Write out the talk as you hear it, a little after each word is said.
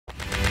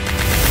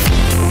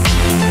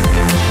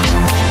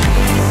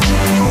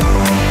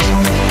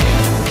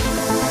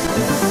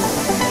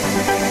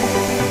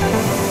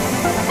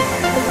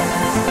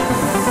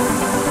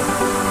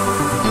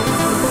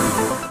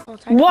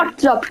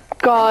What's up,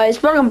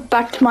 guys? Welcome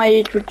back to my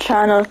YouTube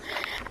channel.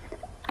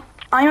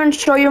 I'm going to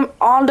show you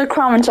all the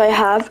crowns I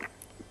have,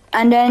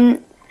 and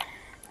then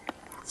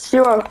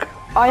look,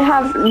 I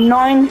have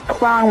 9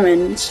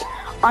 crowns.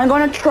 I'm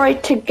going to try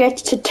to get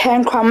to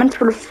 10 crowns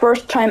for the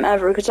first time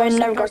ever, because I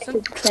never got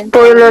to 10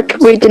 Spoiler,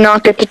 crowns. we did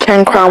not get to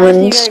 10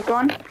 crowns.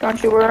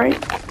 Don't you worry.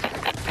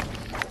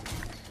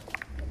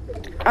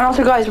 And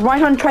also, guys,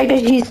 Ryan's going to try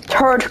to get his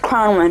 3rd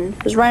crown.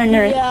 Because Ryan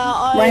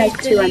has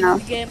 2 right now.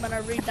 The game and I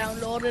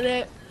re-downloaded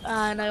it,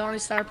 and I only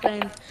started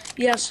playing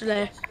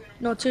yesterday.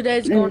 No, 2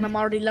 days ago, and I'm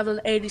already level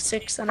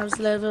 86, and I was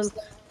level 22.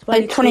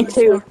 Like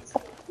 22.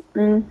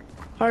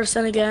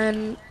 Person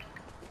again.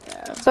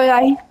 So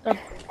yeah,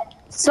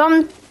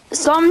 some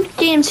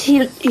games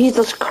he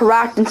does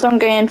cracked, and some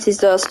games he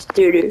does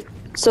doo-doo.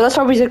 So that's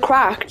why we said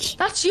cracked.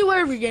 That's you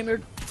every game, you're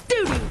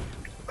doo-doo.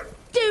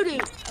 Doo-doo.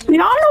 We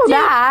all know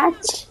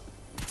that.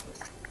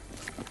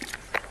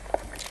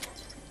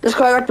 This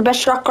guy got the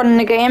best shotgun in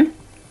the game.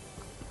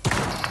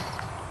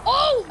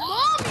 Oh,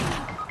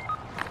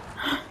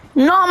 mommy!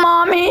 Not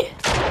mommy.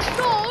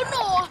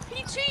 No,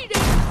 he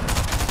cheated.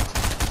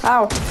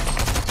 Ow.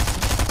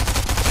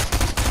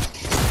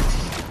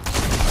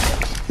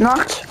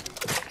 Knocked.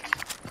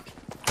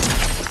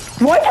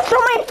 Why are there so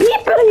many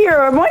people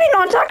here? Why are they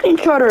not attacking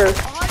each other?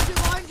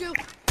 Behind you.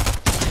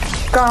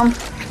 Got him.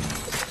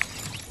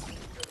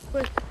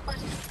 Wait.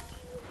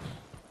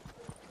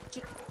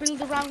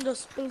 Build around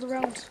us,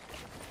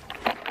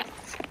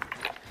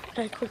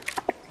 Okay, quick.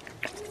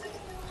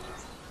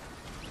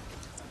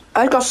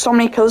 I got so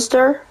many kills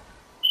there.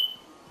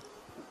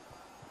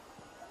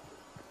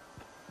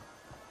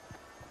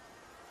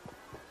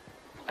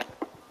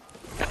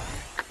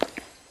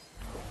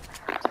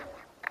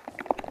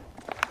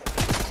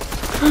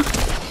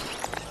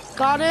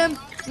 Got him.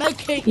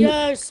 Make it,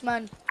 yes,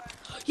 man.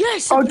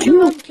 Yes, Oh,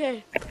 dude.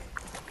 okay.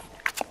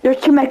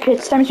 There's 2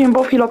 medkits. Time to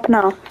both heal up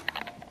now.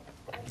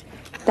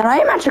 Then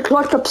I managed to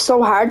clutch up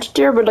so hard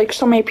there with like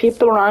so many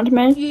people around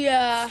me.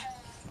 Yeah,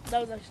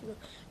 that was actually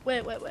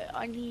good. Wait.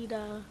 I need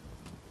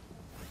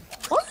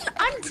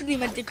Wasn't Anthony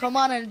meant to come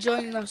on and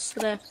join us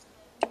today?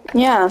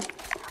 Yeah.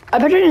 I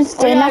better just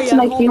stay next to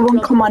like he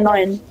won't come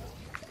online.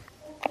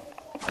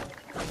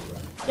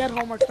 Get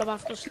homework stuff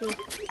after school.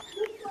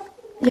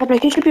 Yeah,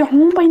 but he should be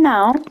home by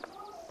now.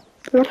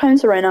 What time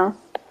is it right now?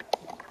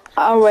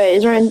 Oh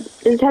wait,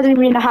 it hasn't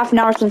been a half an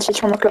hour since his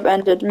homework club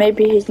ended.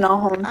 Maybe he's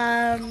not home.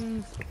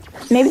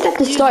 Maybe that's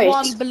the use site.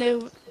 one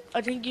balloon.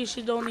 I think you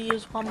should only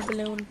use one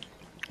balloon.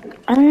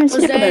 I don't even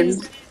see the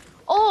balloon.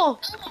 Oh!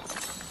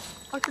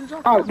 I can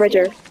drop Oh, right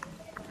there.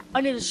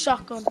 I need a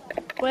shotgun.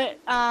 Wait,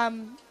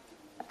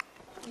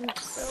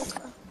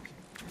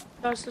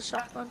 there's the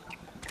shotgun.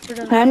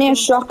 I need a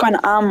shotgun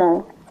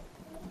ammo.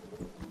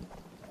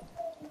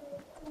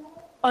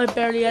 I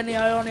barely any,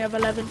 I only have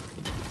 11.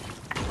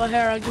 But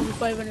here, I'll give you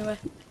 5 anyway.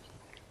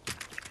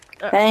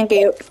 Thank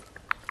you.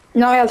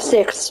 Now I have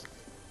 6.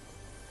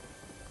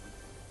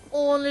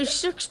 Only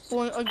 6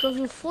 point. I gave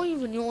you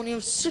 5 and you only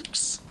have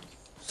 6.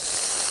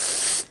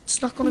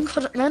 It's not gonna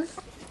cut it, man.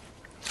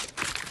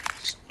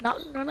 It's not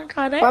gonna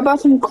cut it. What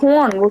about some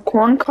corn? Will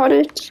corn cut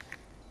it?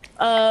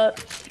 What?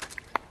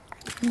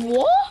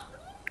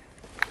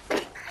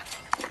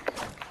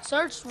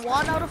 Search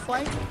 1 out of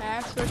 5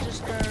 cash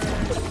registers.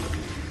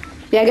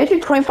 Yeah, get you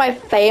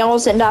 25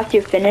 fails and after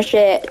you finish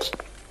it.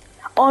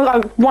 Oh my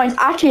god, one, it's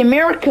actually a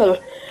miracle.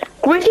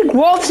 Gritty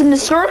growths in the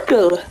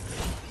circle.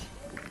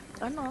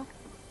 I know.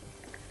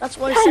 That's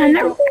why I said.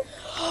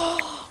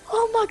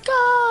 Oh my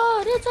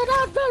god, it's an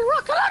Advil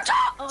rocket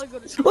launcher! Oh, I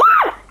got it.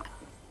 What?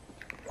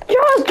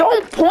 Just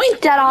don't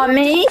point that on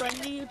me.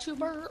 Friendly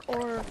YouTuber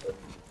or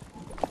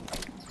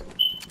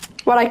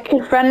What, like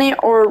kid friendly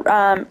or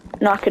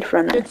not kid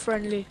friendly? kid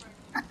friendly?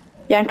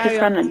 Yeah, I'm kid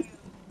friendly.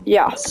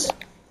 Yes.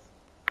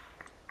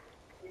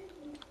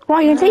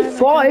 Why you can say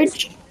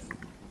fudge?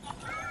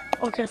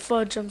 Okay,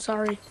 fudge, I'm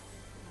sorry.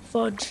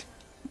 Fudge.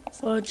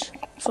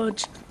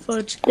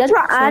 That's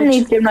what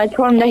Andy did when I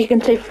told him that he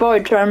can say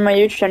fudge on my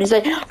YouTube channel. He's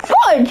like,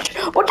 fudge!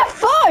 What the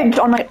fudge?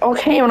 I'm like,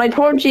 okay, when I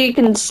told you you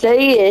can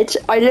say it,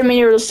 I didn't mean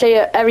you to say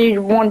it every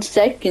 1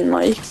 second,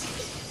 like.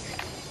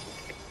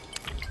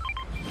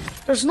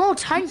 There's no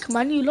tank,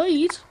 man, you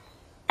lied.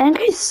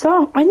 Okay,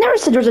 so I never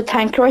said there was a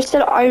tanker. I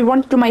said I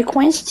want to do my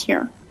quest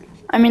here.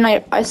 I mean,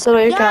 I said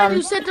like Yeah,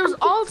 you said there was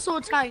also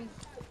a tank.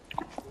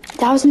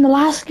 that was in the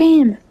last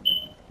game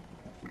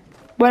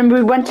when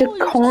we went to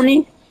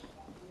Coney.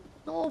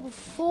 No,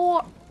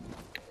 before.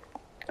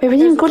 Wait, we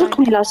didn't go to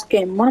Coney last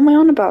game. What am I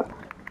on about?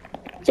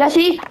 Yeah,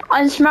 see,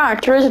 I'm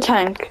smart. There is a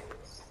tank.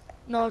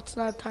 No, it's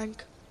not a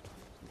tank.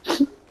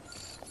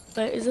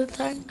 Wait, is it a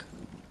tank?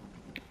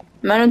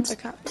 Man, it's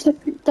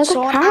that's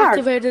So a car.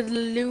 activated the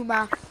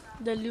Luma.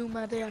 The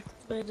Luma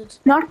deactivated.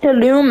 Not the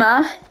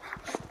Luma.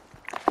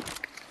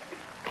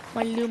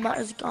 My Luma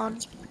is gone.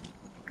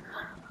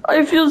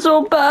 I feel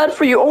so bad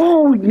for you.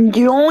 Oh,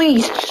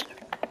 yoink.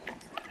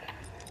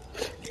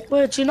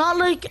 Wait, do you not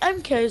like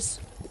MKs?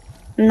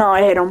 No,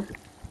 I hate them.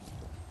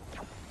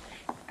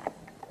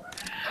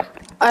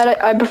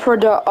 I prefer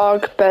the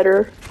AUG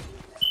better.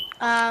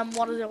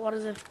 What is it? What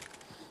is it?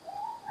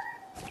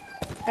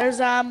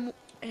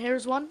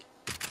 Here's one.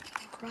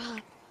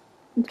 Crap.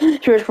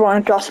 Here's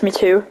one, cost me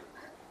 2.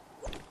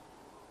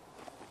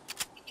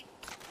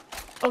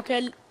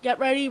 Okay, get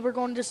ready. We're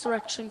going this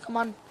direction. Come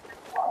on.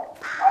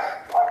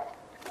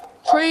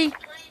 3,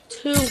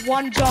 2,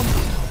 1, jump.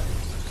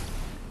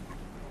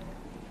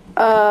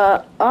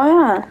 Oh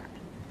yeah.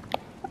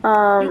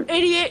 You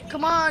idiot!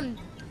 Come on.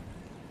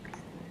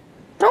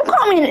 Don't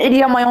call me an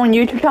idiot on my own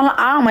YouTube channel.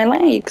 Ow, my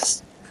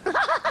legs.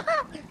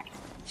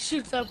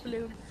 Shoot that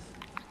balloon.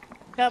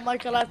 Yeah,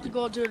 Michael, I have to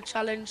go do a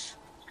challenge.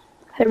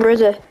 Hey, where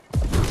is it?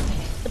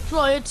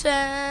 Deploy a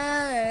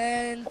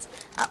tent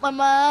at my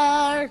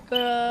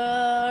marker.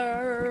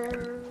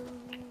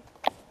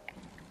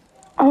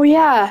 Oh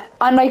yeah.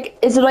 And like,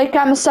 is it like a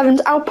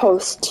 7th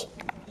outpost?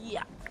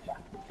 Yeah.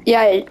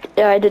 Yeah,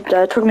 I did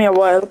that. It took me a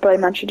while, but I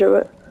managed to do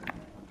it.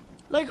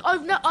 Like,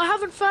 I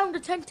haven't found a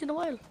tent in a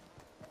while.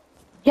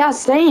 Yeah,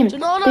 same. Do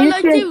you know what I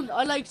like doing?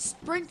 I like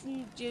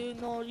sprinting, you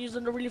know,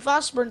 using the really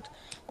fast sprint.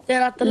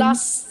 Then at the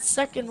last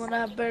second when I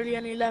have barely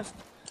any left,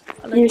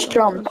 I like Use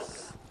jump.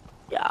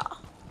 Yeah.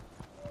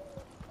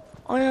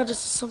 Oh yeah, this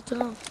is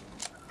something else.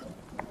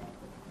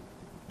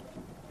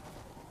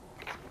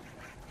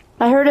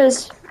 I heard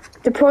is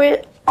deploy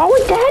it. Oh,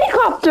 it's the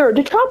helicopter,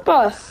 the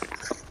chopper.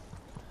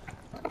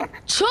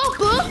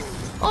 Chopper?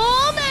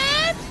 Oh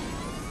man!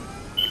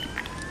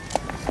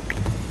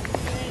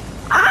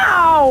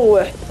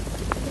 Ow!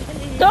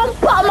 Don't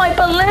pop my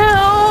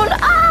balloon!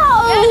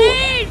 Ow! Get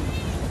in!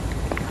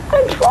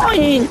 I'm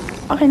trying.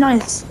 Okay,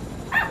 nice.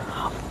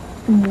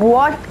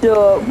 What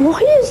the?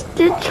 Why is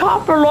the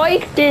chopper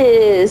like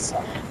this?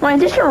 Wait,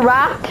 is this a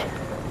rat?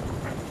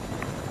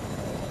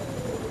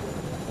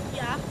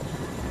 Yeah.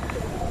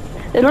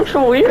 It looks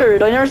so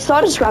weird. I never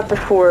saw this rat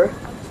before.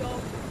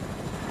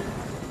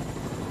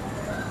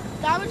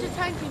 Damage a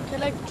tank can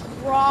collect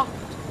dropped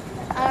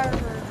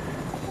armor.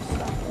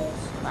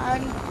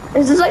 And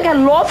This is like a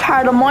love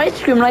heart on my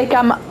screen, like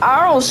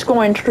arrows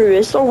going through.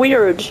 It's so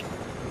weird.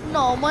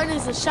 no, mine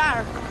is a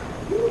shark.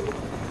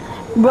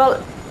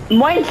 Well,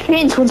 mine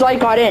changed once I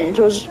got in. It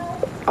was.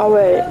 Oh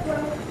wait.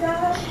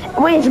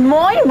 Wait, it's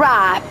my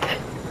rap.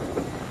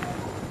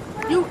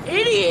 You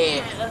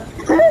idiot!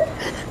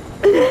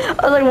 I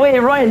was like, wait,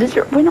 Ryan, this.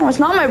 Wait, no, it's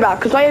not my rap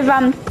because I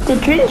have the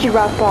Trinity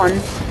rap on.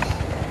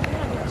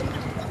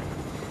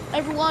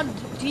 Everyone,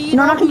 do you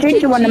No, know not the who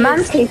Trinity one. The Gigi man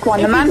is? cake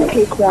one. The man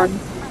cake one.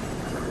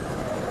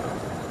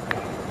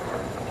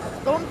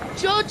 Don't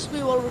judge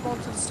me while we're going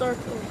to the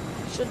circle.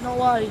 You should know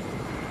why.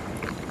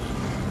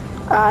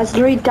 It's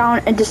right down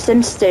at the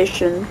sim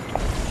station.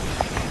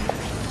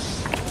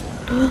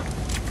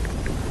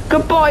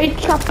 Goodbye,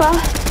 chopper.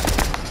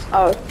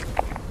 Oh,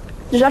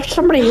 there's actually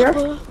somebody here.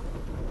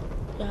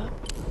 Yeah.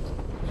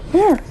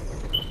 Here.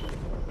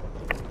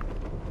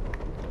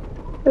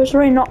 There's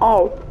really not.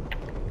 Oh.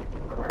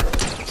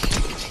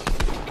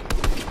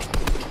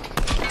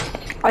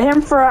 I hit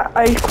him for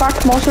a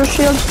cracked monster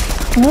shield.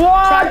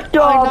 What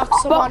the I knocked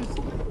someone. fuck?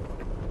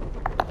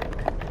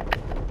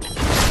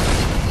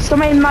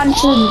 Somebody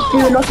managed to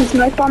do a lucky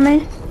snipe on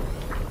me.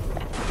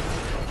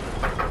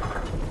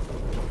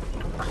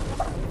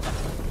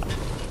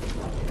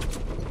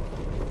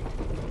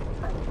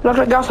 Look,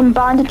 I got some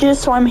bandages,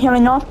 so I'm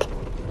healing up.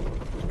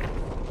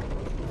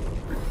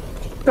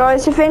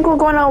 Guys, if you think we're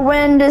gonna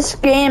win this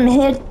game,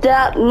 hit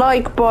that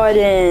like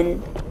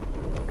button.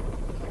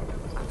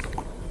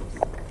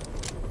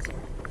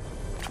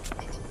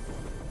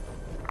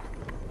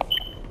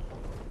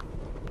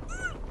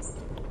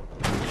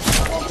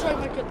 Don't try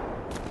my kid.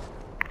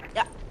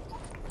 Yeah.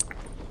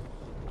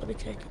 I'll be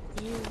taking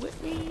you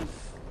with me.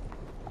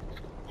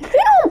 If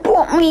you don't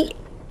put me...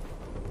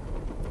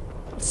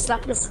 I'll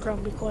slap you off the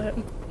ground, be quiet.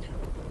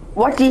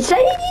 What did he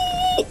say?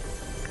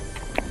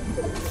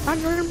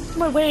 I'm running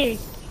my way.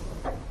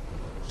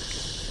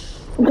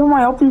 Come on,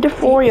 I opened it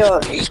for you.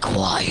 Be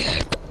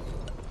quiet.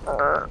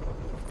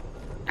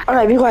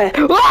 Alright, be quiet.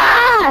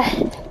 Ah!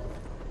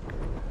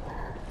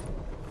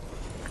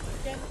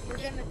 We're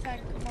getting a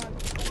tank, come on.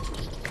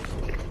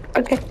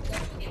 Okay.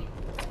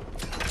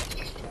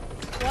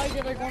 Why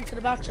did I go into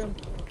the bathroom?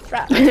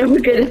 Crap. We're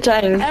getting a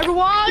tank.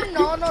 Everyone,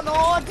 no,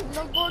 I did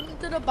not go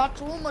into the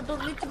bathroom. I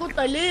don't need to go to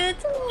the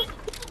toilet.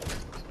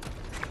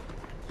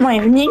 Man,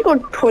 if you need to go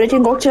to the toilet,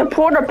 then go to the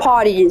porta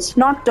potties,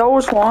 not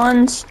those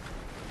ones.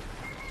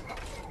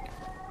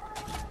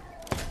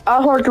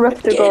 I'll hold the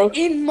rest to go.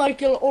 Get in,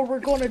 Michael, or we're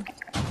gonna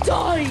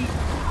die.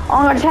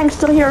 Oh, the tank's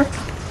still here.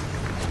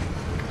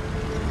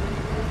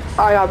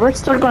 Oh yeah, we're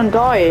still gonna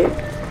die.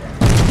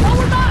 No,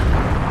 we're not.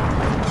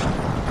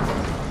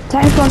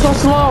 Tank's going so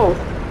slow.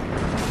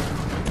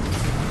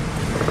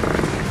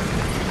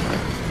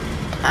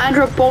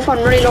 Andrew both on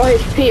really low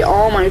HP.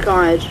 Oh my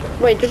god.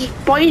 Wait, there's just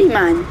Spidey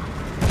Man.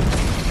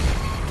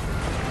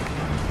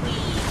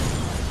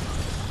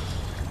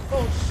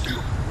 Oh,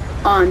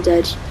 I'm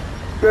dead.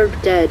 We're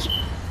dead.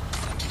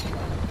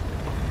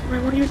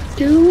 Man, what are you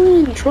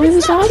doing? Drive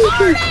us out of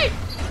here. I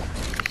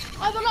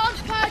have a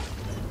launch pad.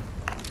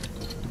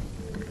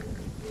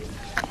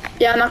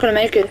 Yeah, I'm not gonna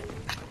make it.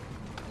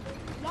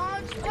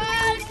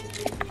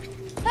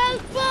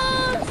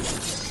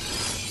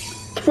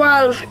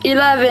 12,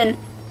 11,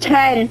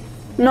 10,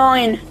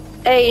 9,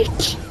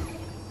 8.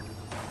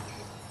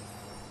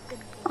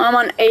 I'm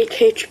on 8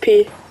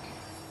 HP.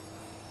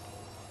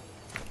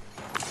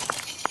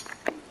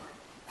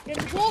 Get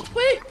the boat,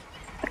 quick!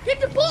 Get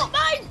the boat,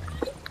 man!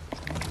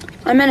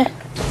 I'm in it.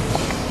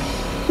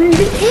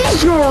 This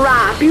is your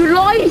rap. You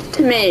lied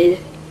to me.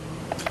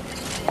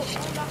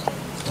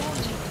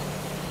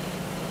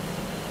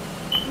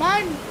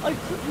 Man, you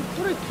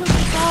could have killed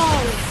us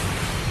all.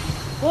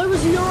 Why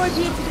was it your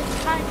idea to get the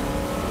tank?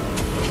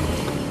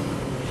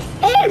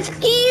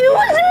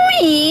 Excuse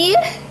me.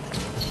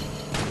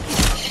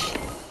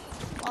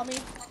 Mommy.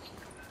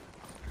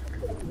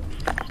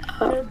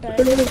 You're dead.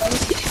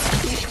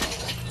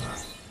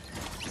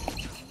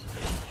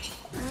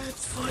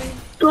 That's fine.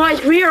 Guys,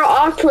 we are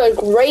off to a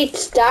great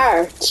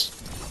start.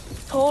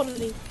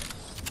 Totally.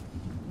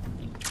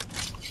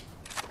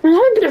 I have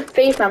a bit of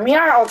faith, man. We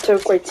are off to a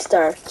great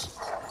start.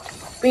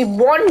 We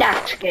won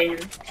that game.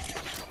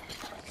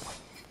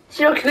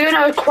 So look, we're gonna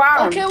have a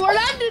crown. Okay, we're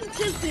landing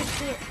tilted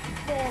here.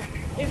 So,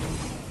 if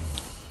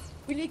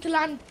we need to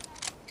land.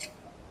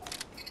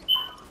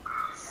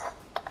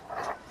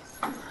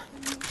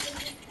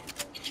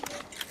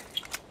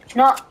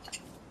 No.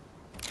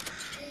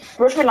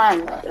 Where's the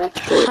land?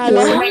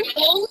 Hello.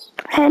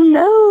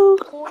 Hello.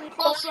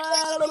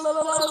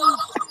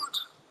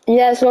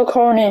 Yes, look,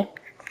 Coney.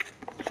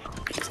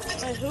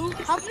 Who?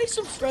 How many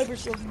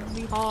subscribers do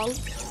we have?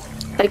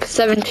 Like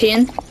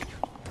 17.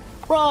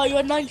 Bro, you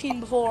had 19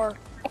 before.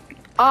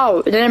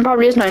 Oh, then it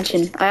probably is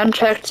 19. I haven't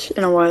checked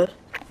in a while.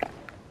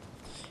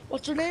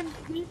 What's your name?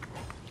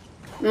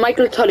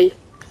 Michael Tully.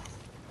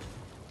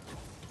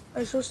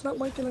 Are you sure it's not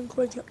Michael and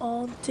Craig, your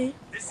auntie?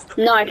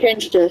 No, I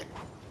changed it.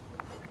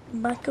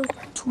 Michael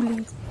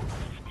Tully.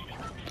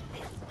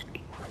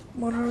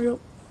 Come on, hurry up.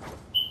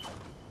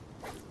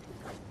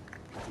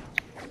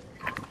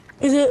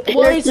 Is it,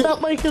 why is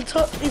not Michael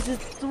Tully? Is it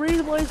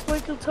 3? Why is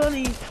Michael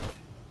Tully?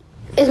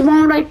 It's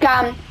more like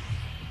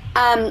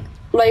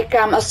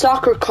a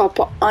soccer cup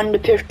on the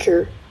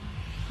picture.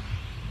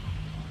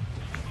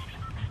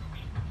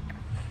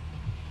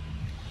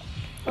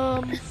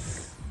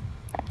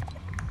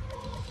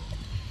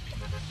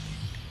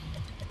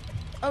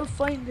 I'll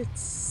find it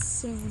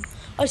soon.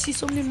 I see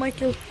so many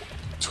Michael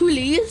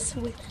Tullys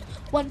with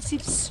one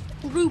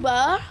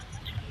subscriber.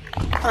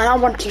 I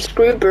don't want to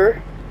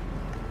Scroober.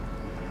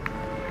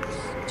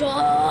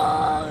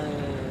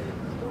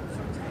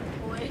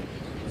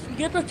 If we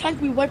get the tank,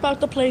 we wipe out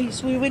the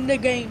place. We win the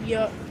game.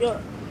 Yeah.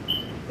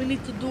 We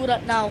need to do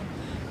that now.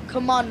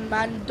 Come on,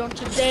 man. Don't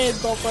you dare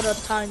go for the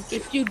tank.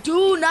 If you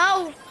do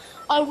now,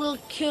 I will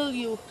kill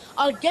you.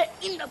 I'll get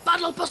in the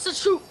battle bus and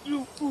shoot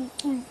you.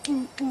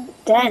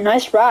 Damn,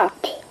 nice rap.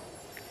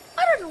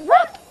 I don't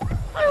rap.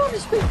 I only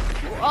speak.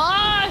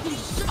 Ah, he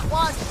shot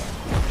one.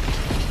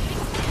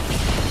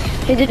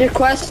 He did a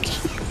quest.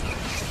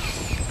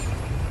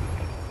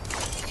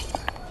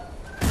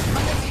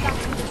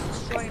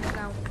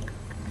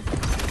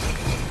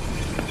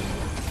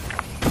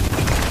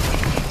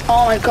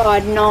 Oh my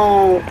god,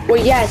 no.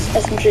 Well, yes,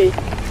 SMG.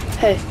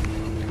 Hey.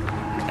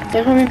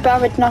 They're coming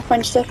back with not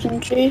find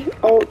SMG.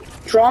 Oh,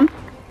 drum.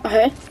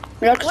 Okay.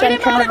 We're not going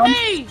to turn around.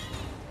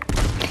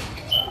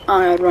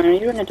 Oh,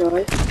 Ryan, you're gonna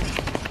die.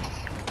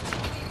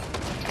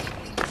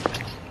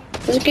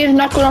 This game's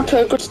not going off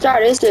to a good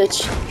start, is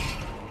it?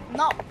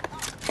 No.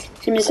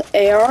 Give me this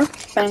AR.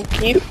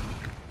 Thank you.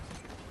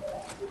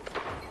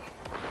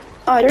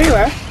 Oh, there you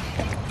are.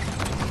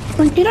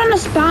 Well, get on the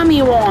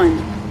spammy one.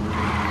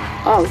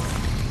 Oh.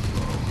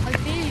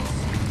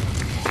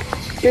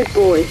 Good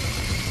boy.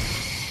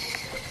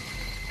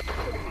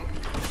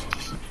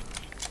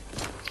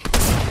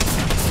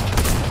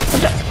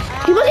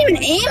 He wasn't even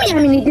aiming at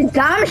me, he did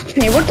damage to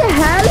me. What the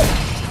hell?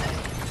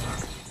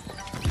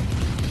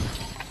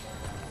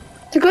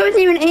 The guy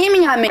wasn't even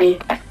aiming at me.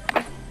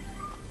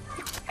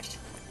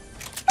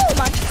 Oh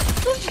man,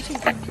 don't you think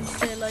you can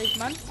stay alive,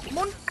 man? Come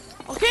on.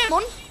 Okay, come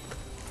on.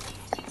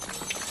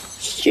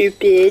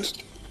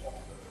 Stupid.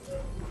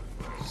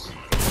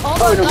 Oh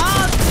my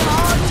god,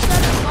 oh, you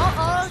said it's not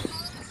us.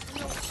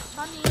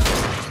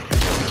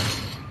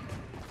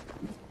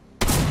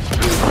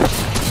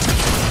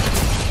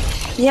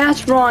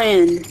 Yes,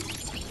 Ryan.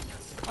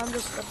 I'm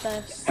just the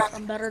best.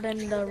 I'm better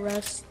than the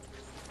rest.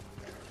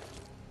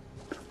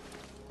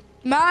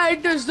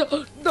 Man, there's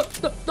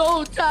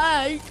no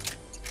tank.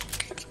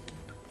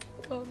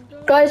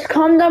 Guys,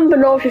 comment down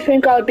below if you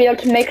think I'll be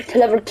able to make it to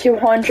level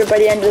 200 by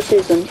the end of the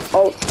season.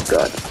 Oh,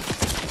 God.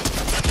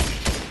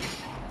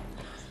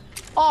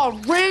 Oh,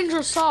 Ranger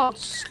assault.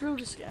 Screw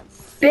this game.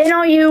 Ben,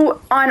 are you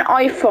on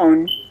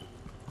iPhone?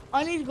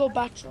 I need to go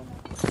bathroom.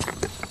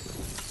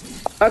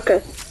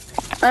 Okay.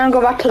 I'm gonna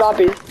go back to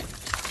lobby.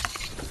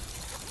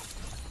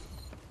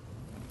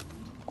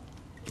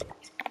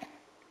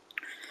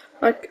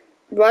 Okay.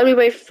 While we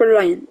wait for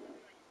Ryan.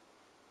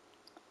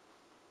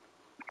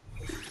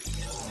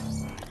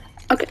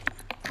 Okay.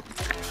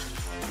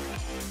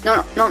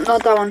 No, not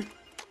that one.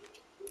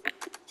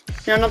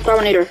 No, not that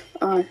one either.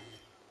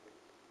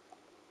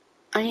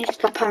 I need to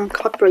stop having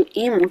copyright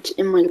emotes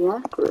in my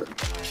locker.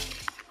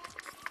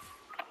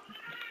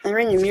 I'm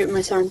going to mute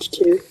my sounds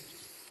too.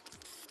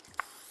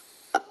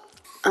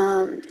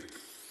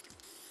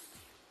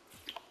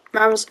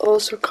 Marvel's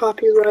also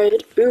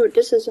copyrighted. Ooh,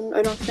 this isn't,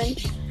 I don't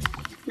think.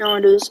 No,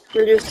 it is.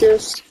 Reduce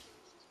this.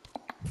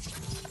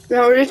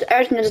 No, reduce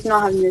everything that does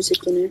not have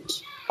music in it.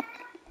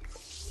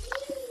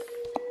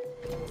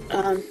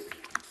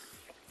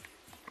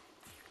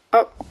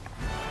 Oh.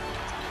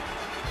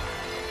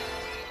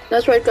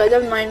 That's right, guys. I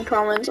have 9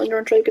 comments. I'm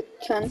gonna try to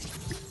get 10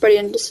 by the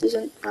end of the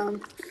season.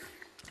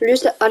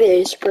 Reduce the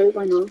ADA spray,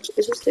 why not?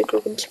 It's just the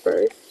cooking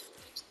spray.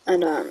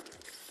 And, and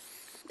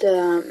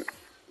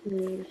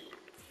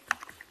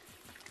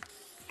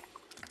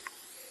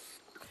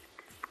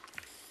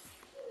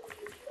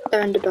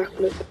the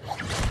backflip.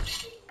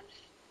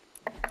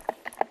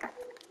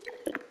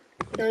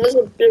 And this is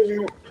a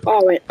bit.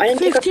 Oh, wait. I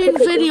didn't 15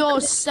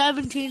 videos,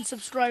 17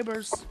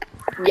 subscribers.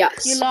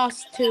 Yes. You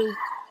lost 2.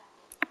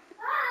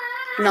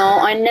 No,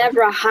 I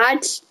never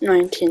had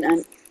 19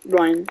 and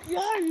Ryan.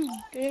 Yeah, you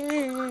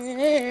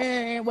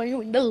did. When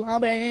you in the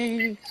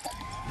lobby.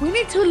 We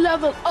need to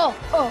level up.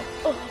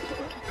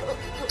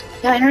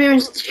 Yeah, I know you're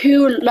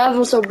 2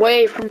 levels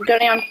away from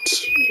getting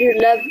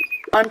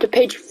onto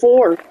page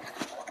 4.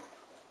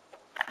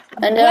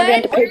 And then I'll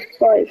get onto page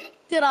 5.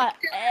 Did I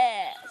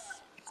ask?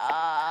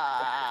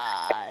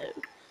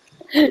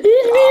 He's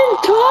being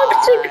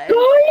toxic,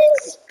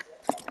 guys!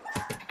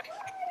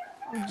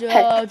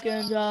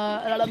 Joking,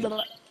 I'm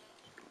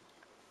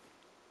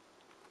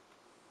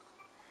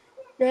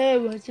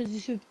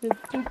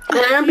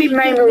gonna be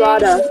Mary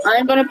Murata.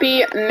 I'm gonna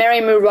be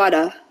Mary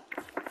Murata.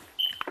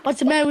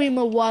 What's Mary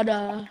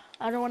Murata?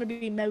 I don't want to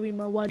be Mary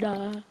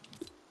Murata.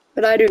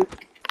 But I do.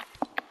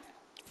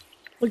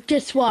 Well,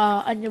 guess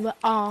what? I never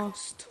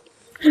asked.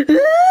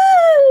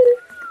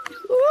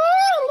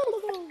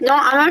 No,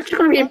 I'm actually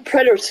gonna be in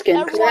Predator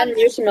skin because I hadn't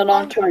used him in a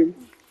long time.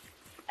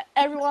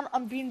 Everyone,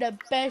 I'm being the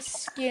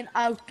best skin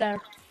out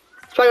there.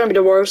 It's probably gonna be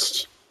the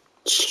worst.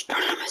 Shh, don't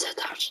let me say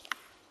that.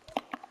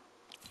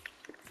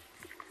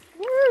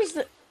 Where is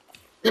it?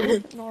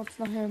 No, it's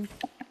not him.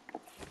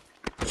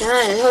 Yeah,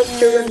 I thought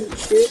you were gonna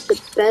choose the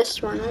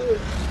best one ever.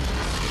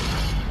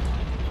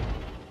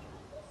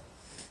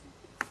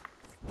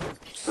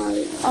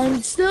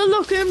 I'm still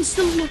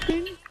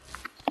looking.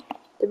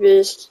 The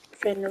best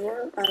thing in the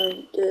world,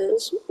 and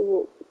this,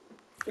 you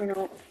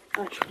know,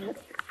 actually,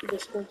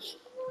 this was.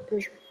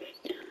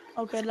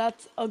 Okay,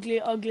 that's ugly.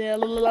 I'll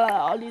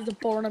use the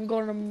porn. I'm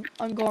going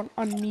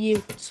on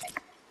mute.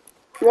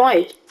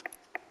 Why?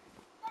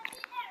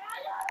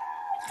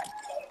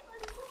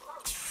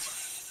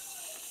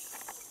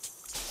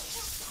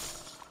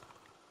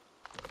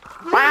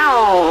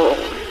 Wow!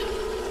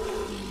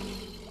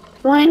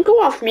 Ryan,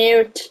 go off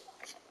mute.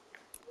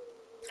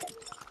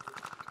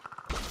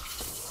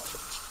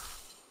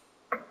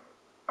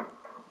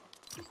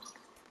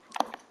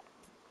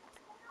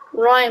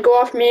 Ryan, go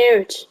off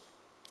mute.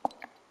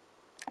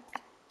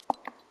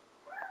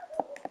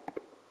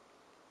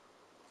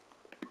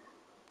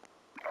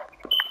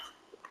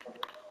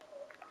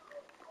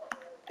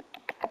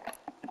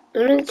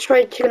 Let me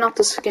try taking off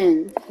the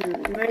skin.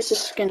 Where's the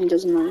skin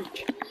doesn't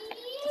match?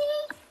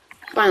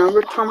 Fine,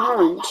 I'll Tom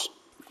Holland.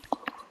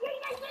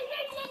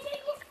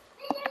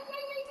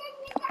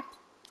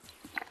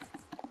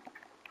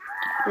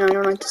 No, I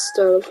don't like the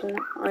style of him.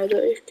 I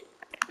like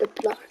the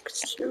black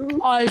suit.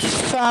 I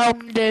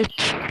found it.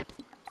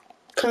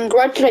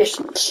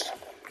 Congratulations.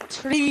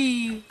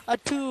 3, a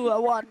 2, a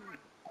 1.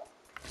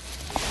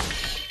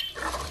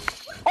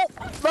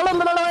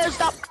 Oh,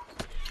 stop.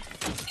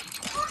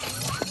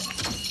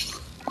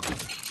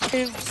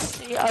 2,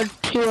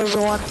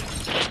 everyone.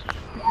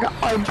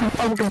 I'm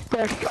the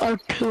best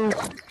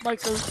R2.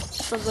 Michael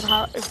doesn't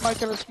have. If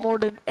Michael is more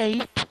than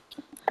 8,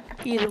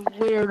 he's a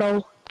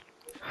weirdo.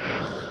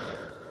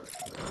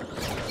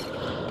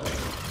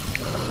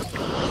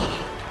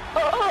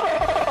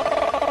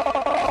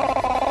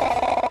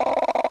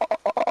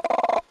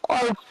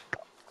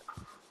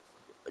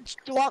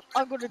 Do what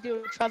I'm gonna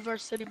do with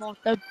Traverse City Mall,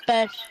 the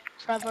best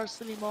Traverse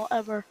City Mall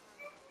ever.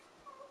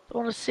 You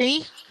wanna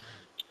see?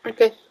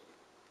 Okay.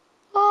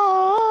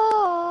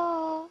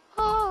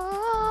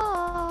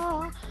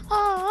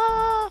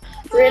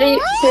 Really?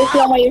 Seriously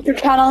on my YouTube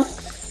channel?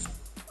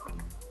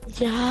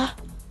 Yeah.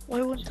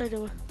 Why wouldn't I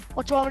do it?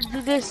 What do you want me to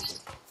do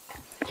this?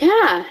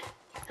 Yeah.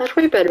 That's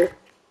way better.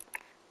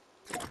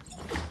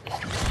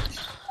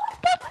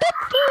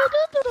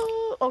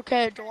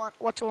 Okay,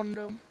 what do you want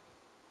to do?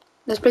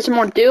 Let's play some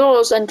more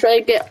duels and try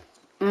to get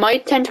my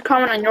 10 to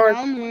comment on your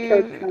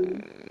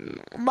character.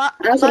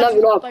 That's a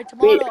level up. By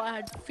tomorrow I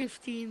had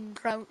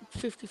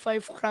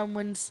 55 crown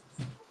wins.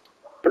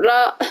 But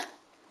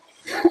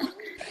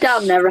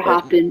that'll never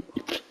happen.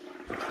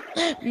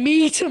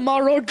 Me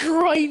tomorrow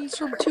grinds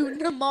from 2 in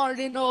the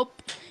morning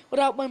up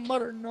without my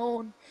mother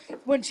knowing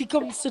when she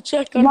comes to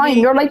check on Ryan,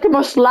 me. you're like the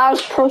most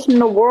loudest person in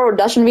the world.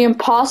 That shouldn't be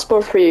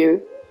impossible for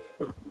you.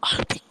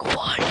 I'll be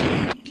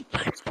quiet.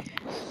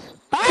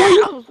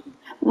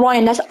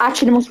 Ryan, that's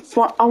actually the most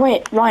fun. Oh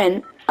wait,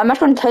 Ryan, I'm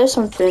actually going to tell you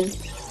something.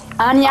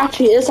 Annie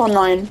actually is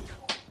online.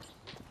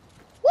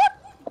 What?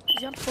 Is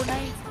he on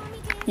Fortnite?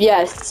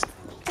 Yes.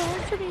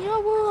 Do you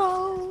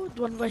want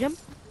to invite him?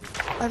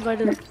 I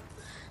invited him.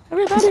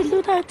 Everybody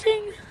do that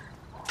thing.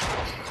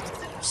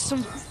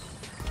 Some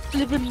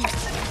flipping.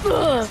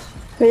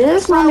 Wait,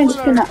 this man is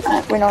just gonna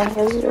wait on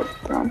his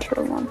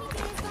launcher one.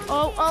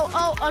 Oh,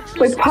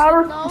 Wait,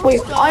 Powder.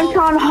 Wait, I'm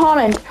Tom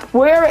Holland.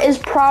 Where is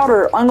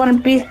Powder? I'm gonna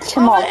beat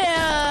him up.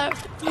 Yeah.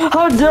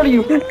 How dare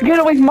you? Get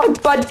away from my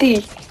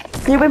buddy.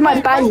 Get away from my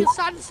buddy.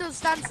 Stand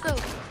still.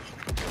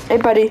 Hey,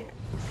 buddy.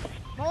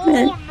 No,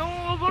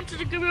 I wanted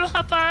to give you a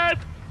high five.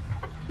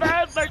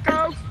 Bad, my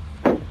girl.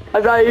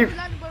 Alive.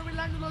 I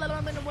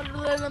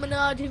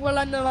think we're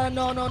landing.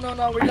 No.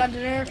 We're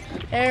landing here.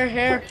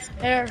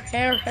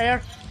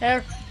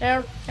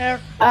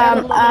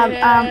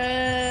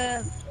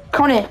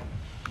 Connie.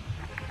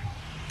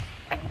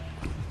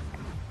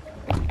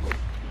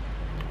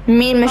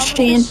 Mean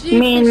machine.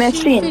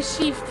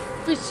 Fishy.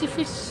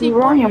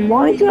 Ryan,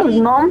 why do you have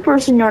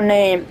numbers in your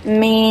name?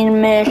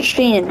 Mean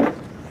machine.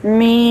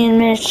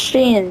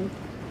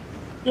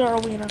 You're a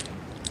winner.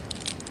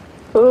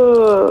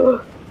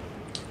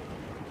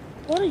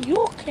 What are you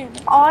okay?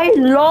 I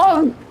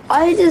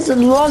just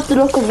love the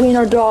look of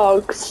wiener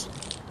dogs.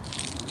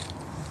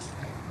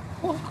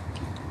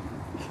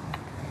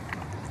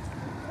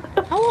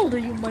 How old are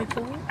you,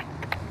 Michael?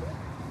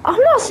 I'm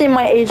not seeing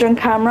my age on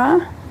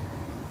camera.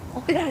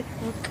 Oh yeah,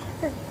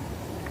 okay.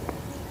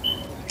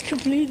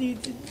 Completely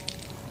did.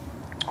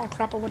 Oh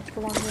crap, I went to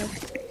the wrong way.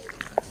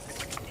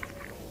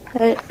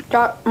 I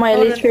got my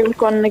least favorite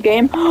gun in the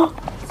game.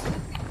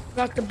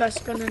 Got the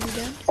best gun in the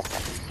game.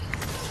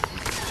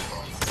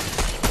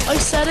 I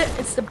said it,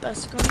 it's the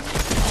best gun.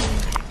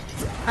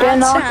 Yeah,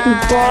 no,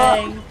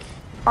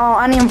 oh,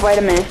 I need to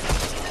invite me.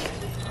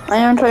 I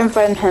am trying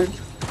to invite him.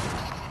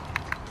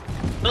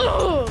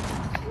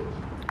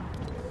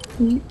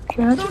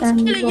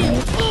 Someone's killing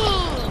you.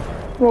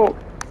 Whoa.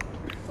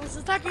 Someone's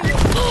attacking you.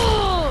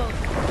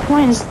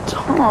 Mine,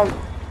 stop.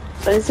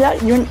 Is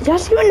that you?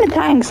 That's you in the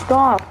tank.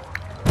 Stop.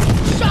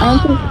 I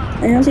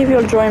don't see if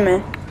you'll join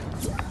me.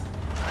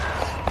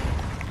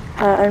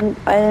 I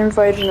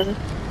invited him.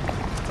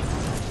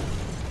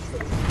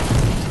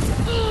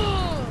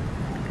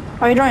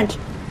 Oh, you joined.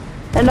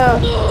 Hello.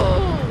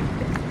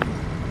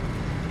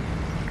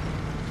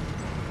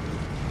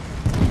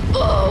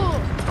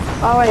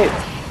 Oh wait.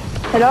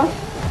 Hello?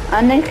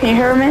 Andy, can you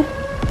hear me?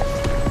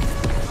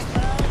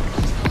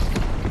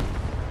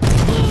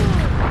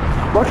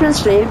 Watch and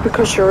sleep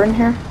because you're in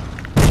here.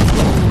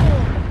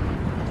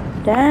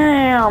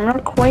 Damn, you're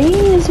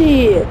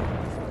crazy.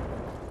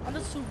 I'm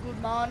just so good,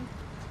 man.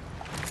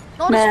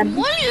 No, Man.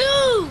 that's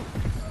you.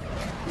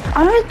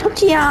 I don't touch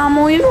the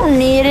ammo, you don't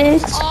need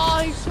it.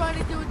 Oh, he's trying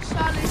to do a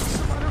challenge.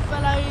 Some other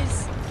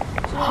fellas.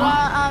 So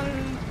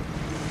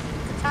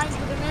the tank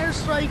with an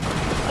airstrike.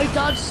 I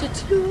dodged it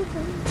too.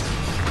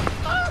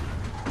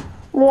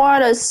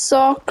 What a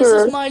sucker.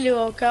 This is my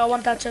Leo, okay? I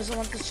want that chest, I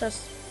want this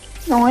chest.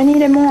 No, I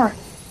need it more.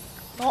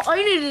 No,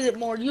 I needed it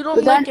more. You don't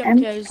But like then,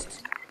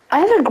 MKs. I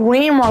have a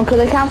green one because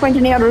I can't find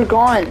any other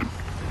gun.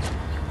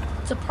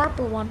 It's a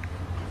purple one.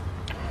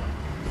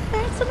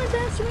 Dance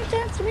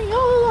to me,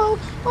 oh.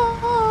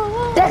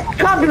 That's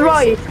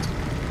copyright.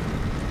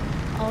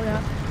 Oh,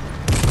 yeah.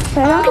 I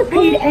don't get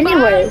paid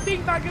anyway.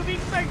 Bing.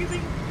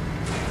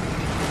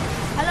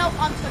 Hello,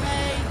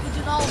 Anthony. Did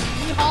you know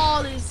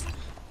Mihal is...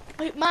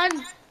 Wait, man.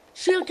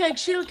 Shield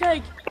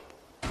cake.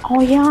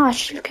 Oh yeah,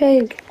 shield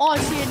cake. Oh, I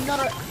see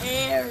another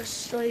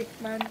airstrike,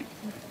 man.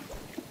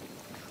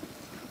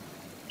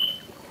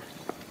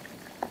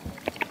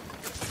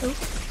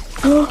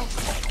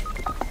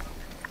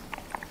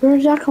 Where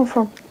did that come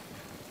from?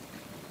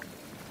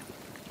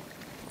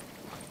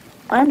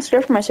 I'm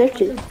scared for my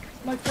safety.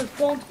 Michael,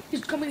 don't.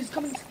 He's coming.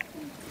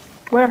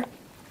 Where?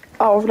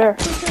 Oh, over there.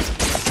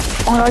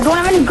 Oh, I don't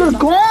have any good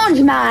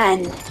guns,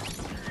 man.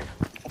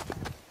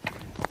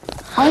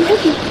 I'm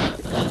taking...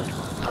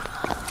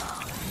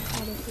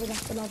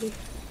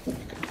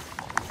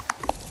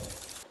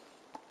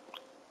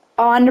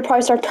 Oh, and they'll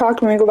probably start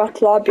talking when we go back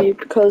to lobby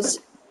because...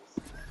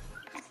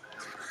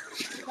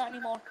 Not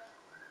anymore.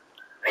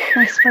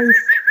 My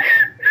spice.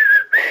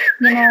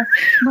 You know,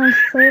 my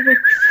favorite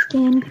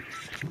skin.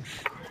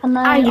 And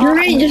I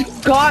really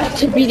just got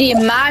to be the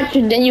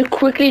Imagine, then you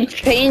quickly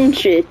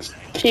change it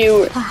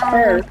to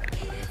her.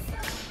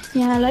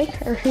 Yeah, I like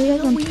her. Who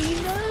doesn't?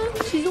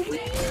 She's a wiener.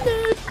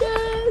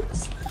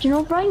 Do you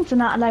know Brian's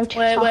not allowed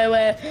to talk?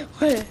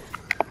 Wait.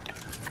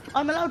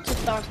 I'm allowed to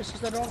start this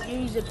because I don't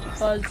use it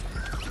because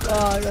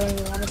I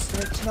don't want to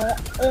say it's not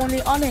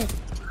only on it.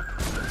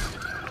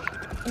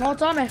 You know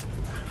what's on it?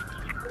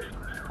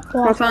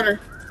 What's on it?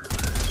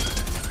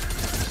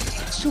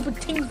 Stupid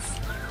things.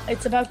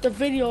 It's about the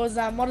videos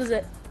and what is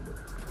it?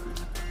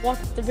 What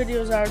the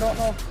videos are, I don't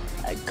know.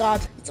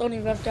 God, it's only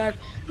about God.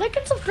 Like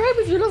and subscribe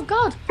if you love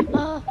God.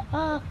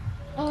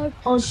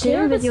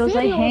 Share this videos,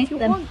 video I hate if you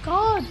them. want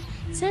God.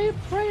 Say a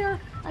prayer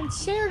and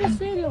share this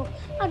video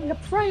and the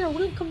prayer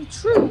will come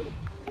true.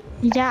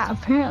 Yeah,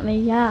 apparently,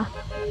 yeah.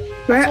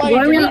 Where, That's why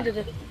where I we- deleted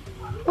it.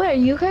 Where,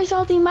 you guys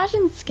all the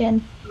Imagine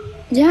skin?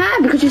 Yeah,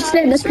 because you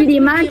said let's be the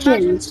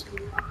imagined.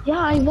 Yeah,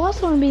 I was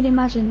going to be the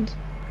Imagined.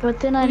 But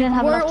then I didn't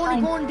have We're enough only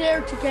time. going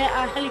there to get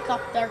a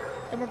helicopter.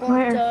 Then we're going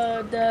Where?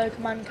 to the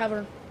command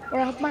cavern.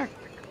 Where I have Mark.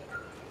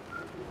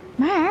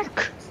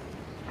 Mark?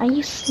 Are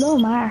you slow,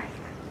 Mark?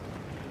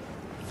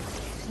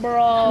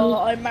 Bro,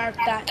 I marked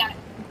that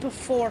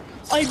before.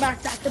 I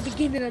marked that at the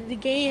beginning of the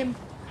game.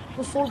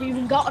 Before we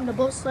even got on the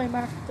bus, I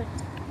marked it.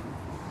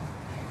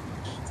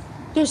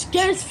 Just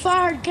get as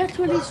far, get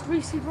to at least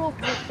Reese Road,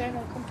 okay, and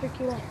I'll come pick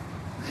you up.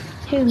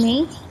 Who,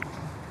 me?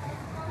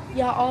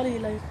 Yeah, Ollie,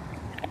 like.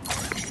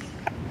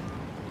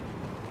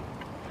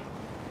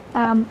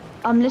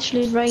 I'm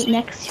literally right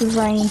next to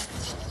Ryan.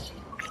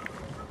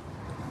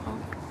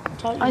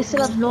 I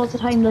still have loads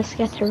of time to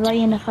get to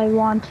Ryan if I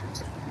want.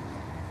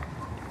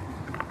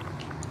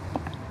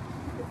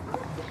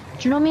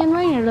 Do you know me and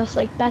Ryan are just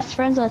like best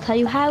friends? I'll tell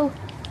you how.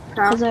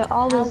 Because I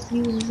always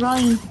use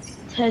Ryan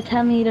to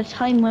tell me the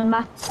time when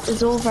math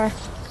is over.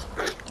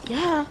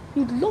 Yeah,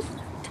 you love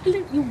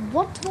telling, you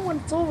want to know when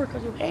it's over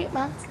because you hate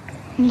maths.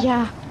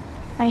 Yeah,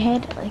 I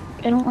hate it. Like,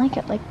 I don't like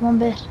it like one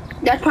bit.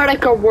 That's probably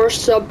like our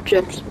worst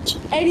subject.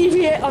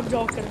 Anyway, I'm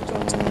joking, I'm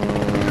joking.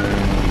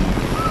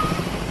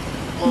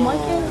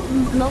 Michael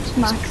loves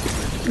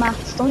maths.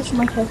 Maths, don't you,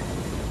 Michael?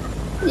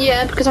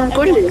 Yeah, because I'm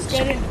good at Everyone's it.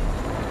 getting.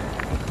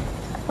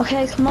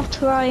 Okay, come up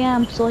to where I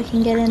am so I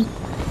can get in.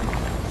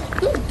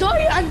 Don't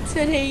die,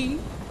 Anthony!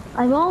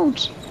 I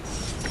won't.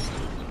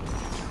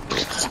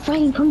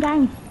 Ryan, come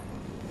down.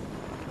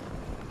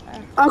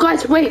 Oh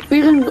guys, wait,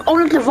 we can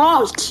open up the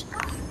vault.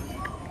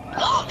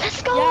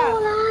 Let's go, Yeah.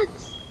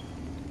 lads.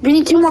 We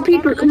need 2 more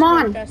people, come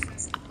on.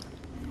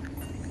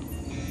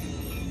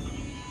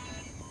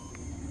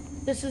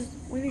 This is,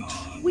 we need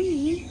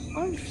 3.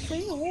 I'm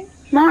fail.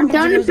 Come on,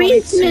 down the There's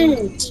only 2.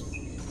 basement.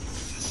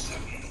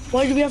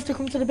 Why do we have to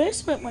come to the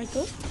basement,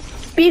 Michael?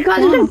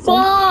 Because of the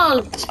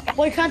vault.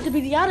 Why can't it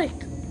be the attic?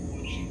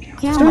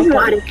 Yeah, Don't Michael.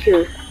 out of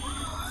here.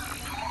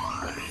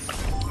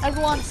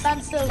 Everyone,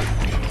 stand still.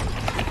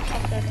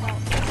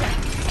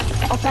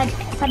 Okay,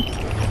 come on.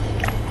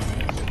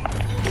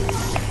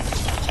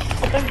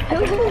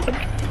 Open.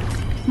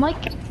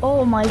 Mike,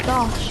 oh my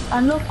gosh.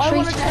 And look, I three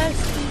want a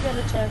chests. chest. You get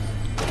a chest.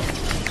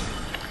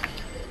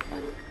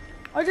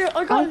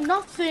 I got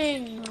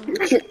nothing.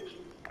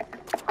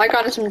 I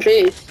got us some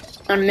trees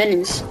and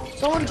minis.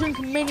 Someone drink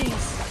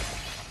minis.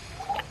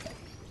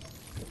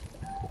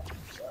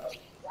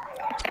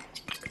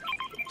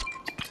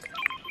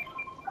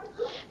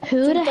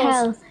 Who the Drink those.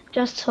 hell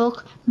just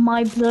took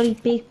my bloody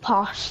big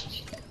pot?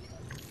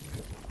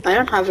 I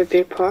don't have a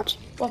big pot.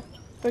 What?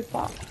 Big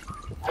pot.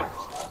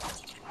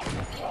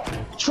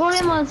 Throw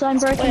them once I'm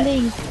breaking Wait.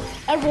 these.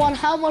 Everyone,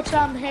 how much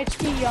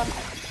HP you on?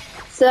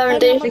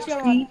 70. How much you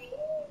on?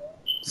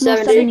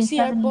 70. 60,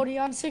 everybody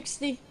on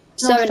 60.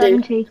 No,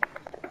 70.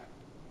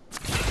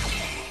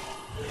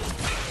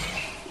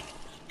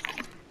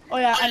 Oh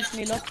yeah,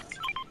 Anthony, look.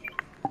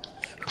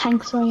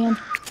 Thanks, Ryan.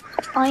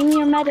 I'm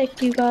your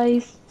medic, you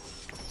guys.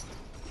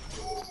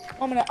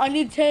 1 minute, I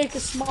need to take a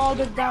small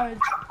bit of damage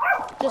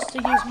just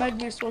to use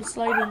Magnus while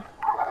sliding.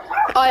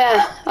 Oh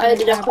yeah, I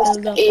did that quest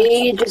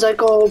ages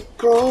ago,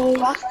 bro.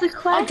 What's the I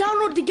quest?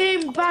 downloaded the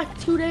game back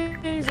 2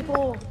 days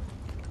ago.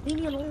 Leave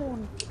me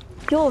alone.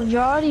 Yo,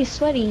 you're already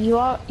sweaty. You're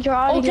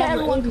already Okay,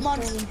 level everyone, 80 come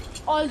on. sweaty.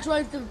 I'll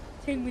drive the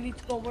thing we need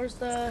to go. Where's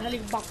the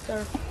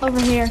helicopter? Over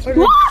here.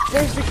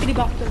 Where's the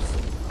helicopters?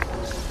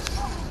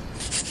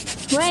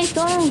 Wait,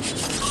 don't.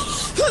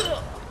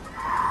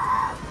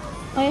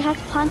 I have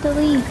to plant the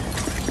lead.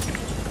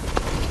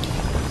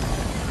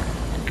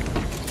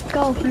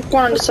 Go. I'm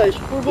going on the side.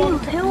 We're going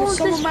Who to owns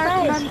some this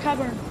American place? man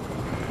cavern.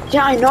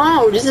 Yeah, I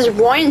know. This is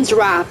Ryan's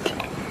rap.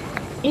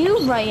 You,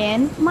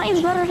 Ryan.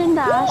 Mine's better than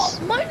that. Oh,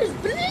 mine is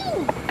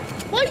blue.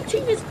 My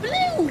team is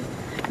blue.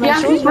 Yeah,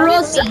 show for you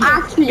us to mine.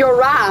 act for your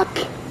rap.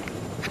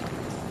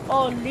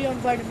 Oh, Leon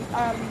invited me.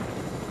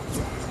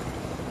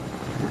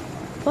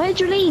 Why'd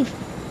you leave?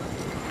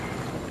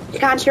 You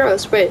can't hear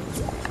us. Wait.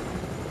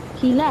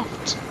 He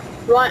left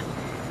Ryan.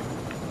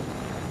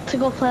 to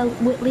go play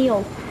with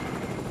Leo.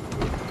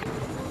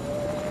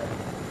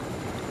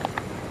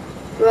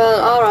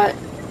 Well, alright.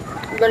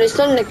 But he's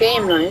still in the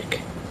game,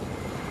 like.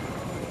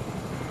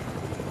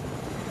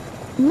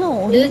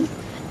 No, Yeah.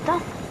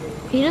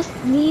 he just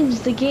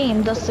leaves the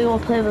game just to go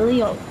play with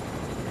Leo.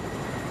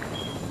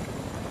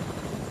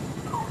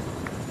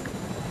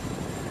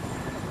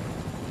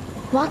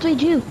 What do we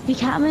do? We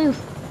can't move.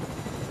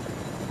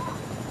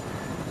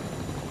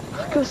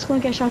 We're just gonna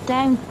get shot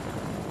down.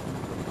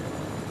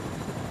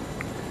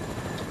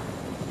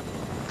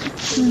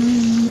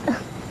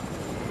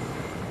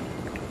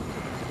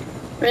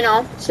 You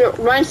know, so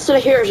Ryan's still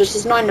here, just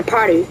he's not in the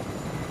party.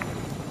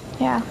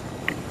 Yeah.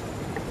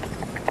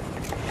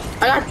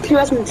 I got 2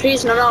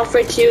 SMGs and I'm not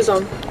afraid to use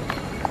them.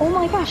 Oh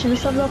my gosh, I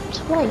just leveled up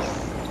twice.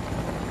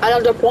 I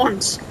leveled up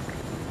once.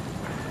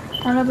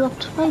 I leveled up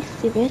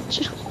twice, you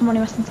bitch. I'm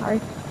only messing,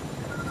 sorry.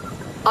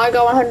 I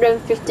got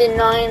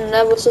 159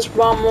 levels, just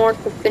 1 more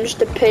to finish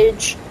the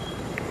page.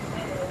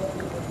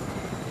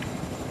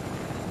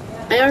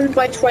 I don't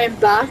invite Ryan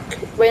back.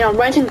 Wait, no,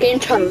 Ryan's in game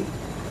channel.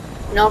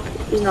 No,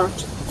 he's not.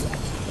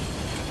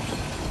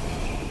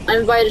 I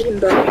invited him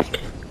back.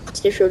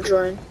 See if he'll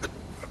join.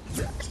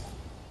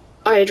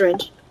 I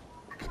joined.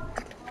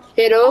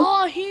 Hello?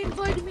 Oh, he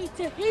invited me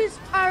to his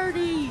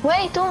party.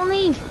 Wait, don't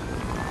leave.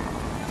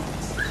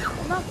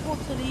 I'm not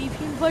supposed to leave.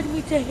 He invited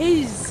me to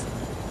his.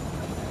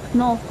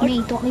 No,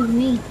 me, don't leave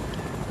me.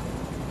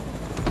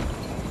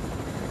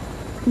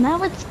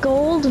 Now it's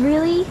gold,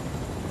 really?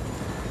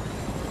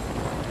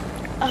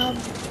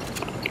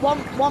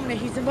 1 minute.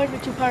 He's invited me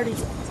to a party.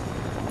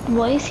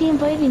 Why is he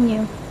inviting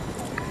you?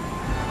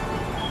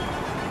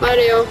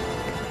 Mario.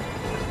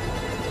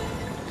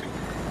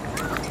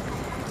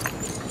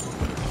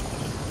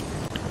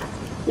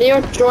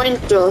 Leo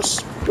joined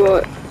us,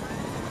 but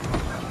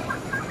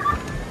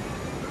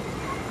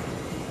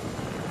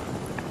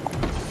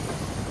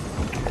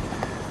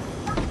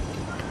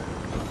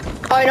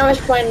I know he's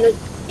playing the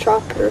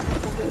chopper.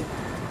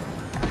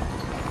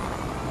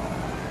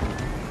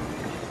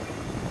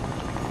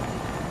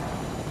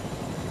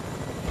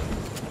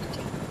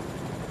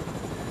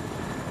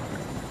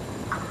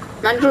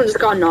 Mandrew just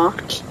got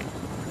knocked.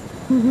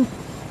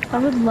 I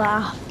would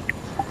laugh.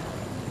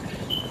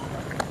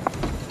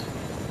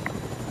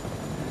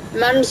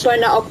 Man's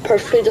lined that up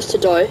perfectly just to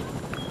die.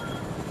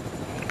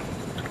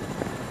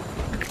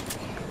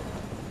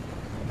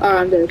 Oh,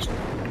 I'm dead.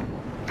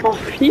 Oh,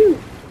 phew.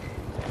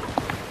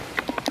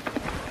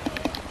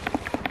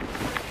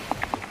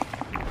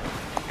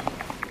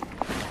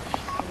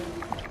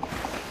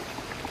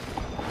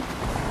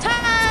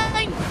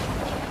 Time!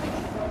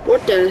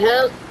 What the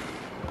hell?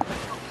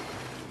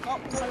 Oh,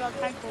 I got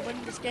thankful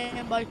winning this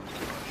game by.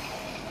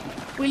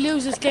 We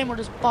lose this game or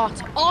this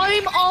bot.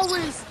 I'm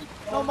always.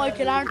 No,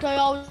 Michael, aren't I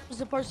always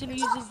the person who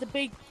uses the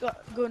big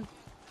gun?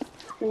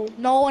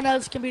 No one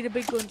else can be the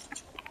big gun.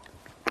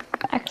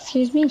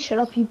 Excuse me, shut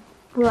up, you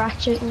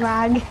ratchet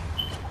rag.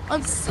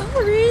 I'm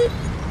sorry.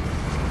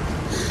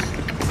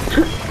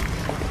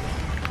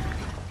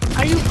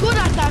 Are you good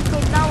at that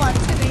gun now,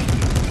 Anthony?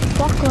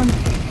 What gun?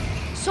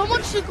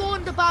 Someone should go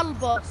in the battle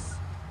bus.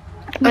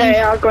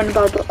 Yeah, I'm going to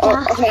battle.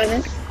 Oh,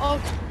 okay.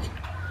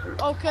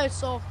 Okay,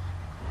 so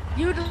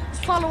you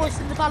just follow us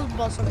in the battle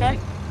bus, okay?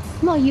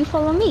 No, you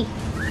follow me.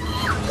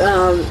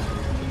 No,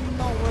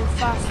 we're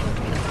faster.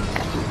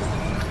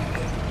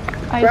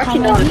 Are We're actually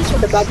you not.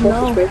 following The me? battle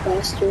No. is way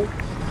faster.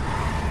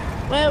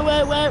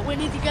 Wait, we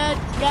need to get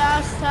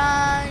gas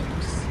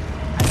tanks.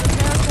 And the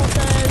miracle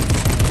says,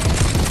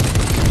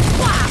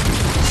 wow!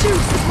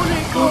 Shoot, the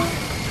bullet goes.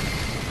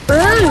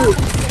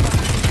 Ooh!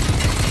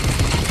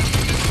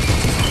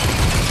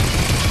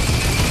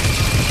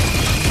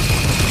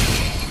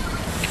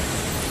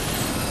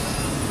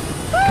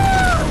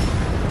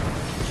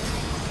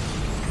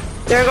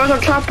 There goes our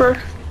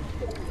chopper.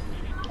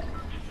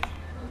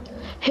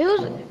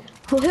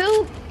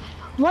 Who?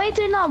 Why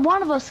did not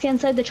one of us get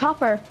inside the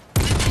chopper?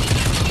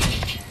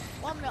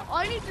 1 minute,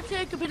 I need to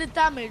take a bit of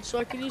damage so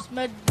I can use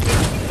med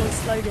while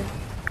sliding.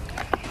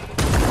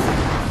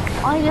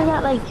 I did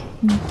that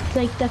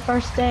like the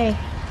first day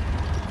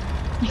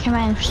I came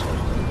out.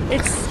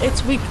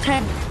 It's week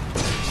 10.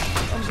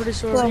 I'm pretty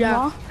sure, Well,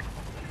 yeah. what?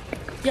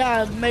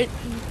 Yeah,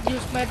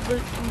 use med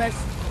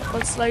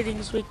while sliding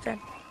is week 10.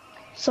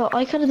 So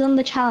I could have done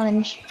the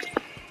challenge.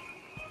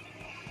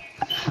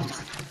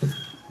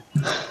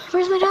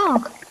 Where's my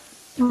dog?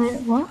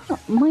 What?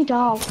 My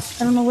dog.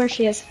 I don't know where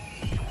she is.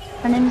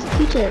 Her name is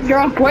Peaches. You're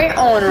a great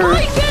owner.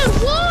 Michael,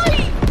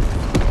 why?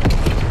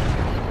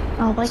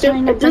 Oh, why So can't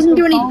I not it doesn't press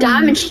do the any phone?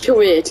 damage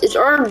to it. It's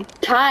our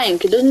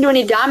tank. It doesn't do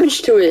any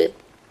damage to it.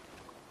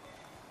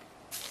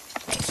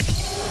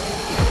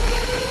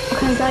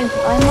 Okay, guys,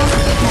 I'm off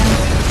now.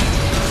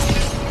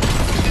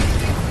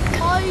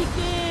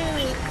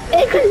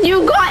 Michael! Because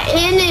you got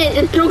in it.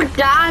 It took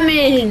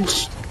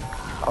damage.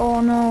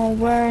 Oh no,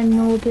 we're in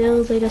no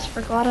bills. I just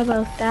forgot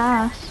about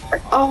that.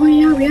 Oh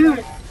yeah, we are.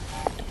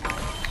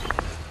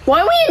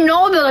 Why were you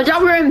Nobel? I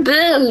thought we were in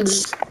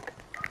builds.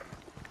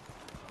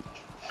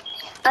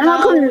 And how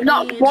come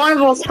not one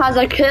of us has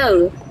a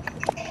kill?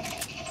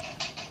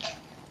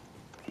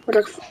 What the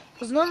f-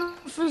 Because none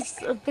of us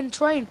have been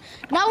trained.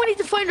 Now we need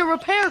to find a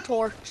repair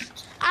torch.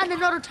 And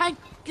another tank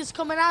is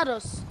coming at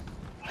us.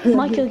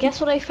 Michael, guess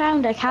what I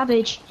found? A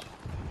cabbage.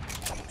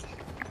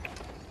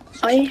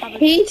 I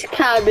hate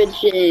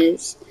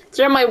cabbages.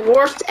 They're my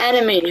worst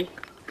enemy.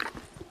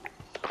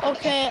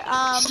 Okay,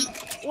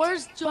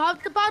 do you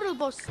have the battle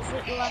bus,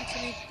 little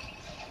Anthony?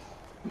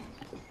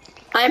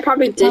 I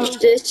probably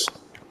ditched it.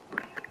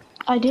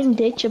 I didn't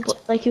ditch it,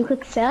 but like you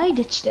could say I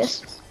ditched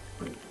it.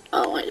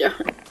 Oh my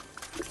god.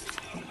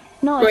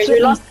 No, Wait, it's we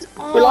written- lost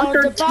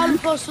our The battle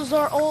bus is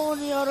our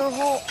only other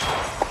hope.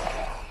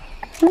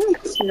 No,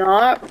 it's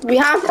not. We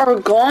have our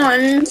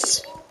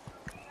guns.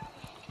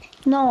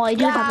 No, I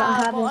do have it. I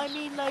Yeah, have but it. I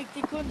mean like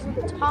the guns on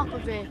the top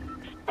of it.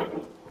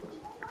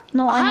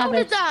 No, I How have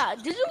did it. that?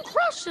 Did you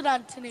crush it,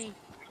 Anthony?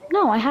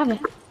 No, I have it.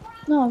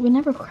 No, we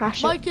never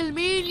crashed it. Michael,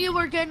 me and you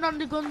were getting on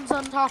the guns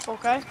on top,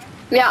 okay?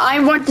 Yeah, I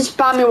want the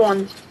spammy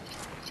one.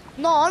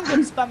 No, I'm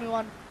gonna spam you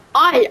one.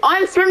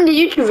 I'm filming the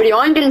YouTube video.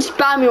 I'm gonna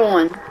spam you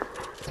one.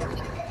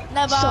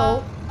 Never.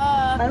 So,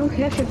 I don't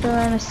care if you're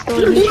doing a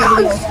story YouTube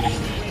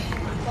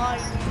video.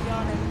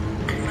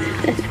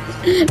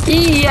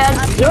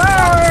 Yes,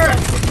 sir.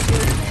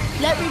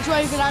 Let me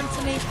drive it,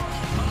 Anthony.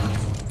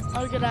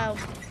 I'll get out.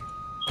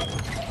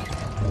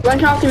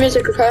 Run off the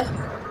music, okay?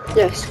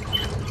 Yes.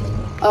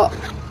 Oh.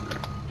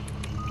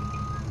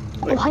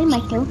 Oh, hi,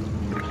 Michael.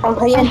 Oh,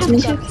 hey, I have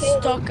Anthony. to-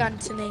 Stuck,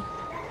 Anthony.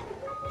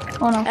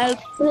 Oh no. Help.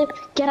 Flip,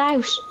 get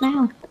out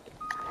now.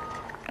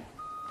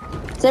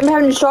 Is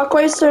anyone having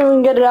shockwaves so we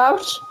can get it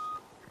out?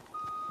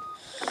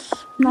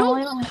 No,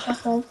 I don't have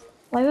shockwaves.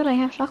 Why would I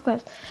have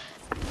shockwaves?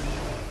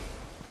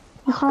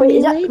 You can't Wait, be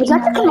is that leading the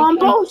them like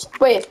Columbus?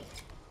 Wait,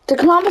 the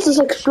Columbus is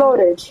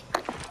exploded.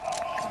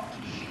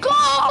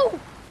 Go!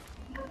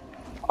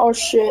 Oh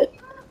shit.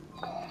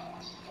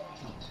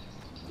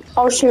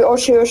 Oh shoot, oh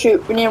shoot, oh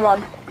shoot. We need to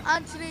run.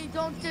 Anthony,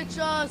 don't ditch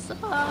us.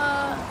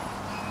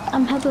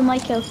 I'm helping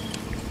Michael.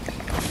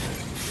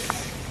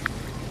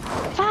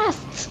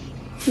 Fast!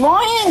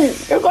 Ryan,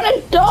 you're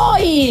gonna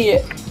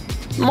die!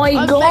 My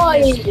I'm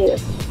god!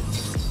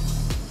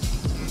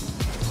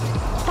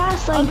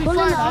 Fast, I'll I'm be pulling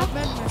fine. off. I've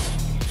memory.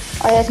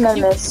 I just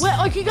meant this. Wait,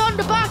 I can go on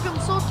the back. I'm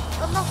so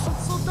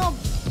dumb.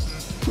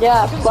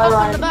 Yeah, I can bye stop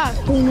on the Ryan.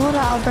 back. We know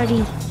that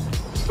already.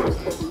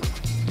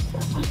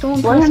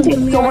 Don't Ryan press takes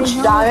something we so already much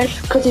know.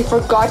 damage because he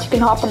forgot you can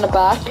hop on the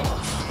back.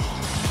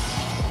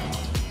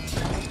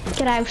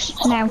 Get out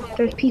now.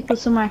 There's people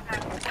somewhere.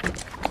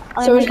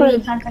 So which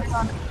one?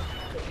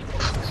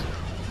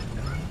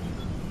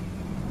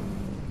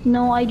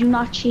 No, I do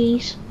not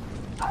cheat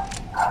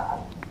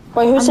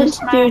Wait, who I'm said just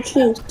to do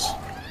cheat?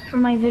 for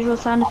my visual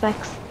sound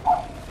effects.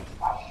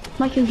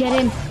 Michael, get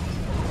in.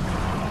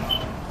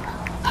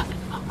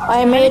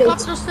 I made it.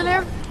 Helicopter still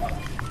there?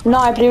 No,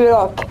 I blew it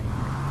up.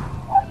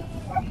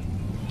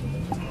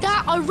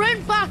 That I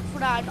ran back for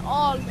that and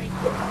all me.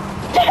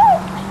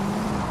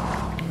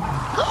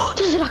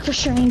 There's a Doctor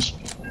Strange.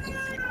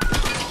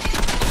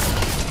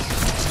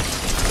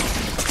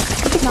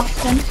 Knocked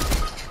him.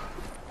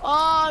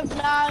 Oh, I'm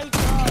like,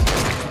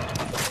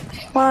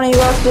 Why don't you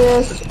got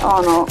this?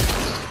 Oh no.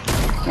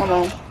 Oh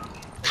no.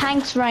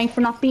 Thanks, Ryan,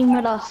 for not being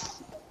with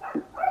us.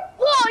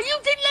 what? You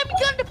didn't let me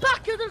get on the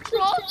back of the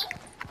truck?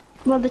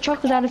 Well, the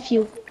truck was out of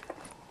fuel.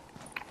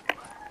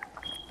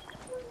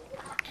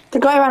 The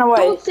guy ran away.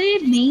 Don't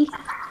save me.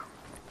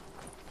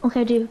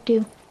 Okay,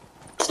 do.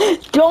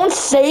 Don't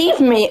save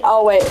me!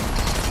 Oh wait.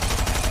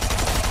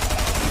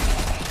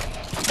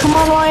 Come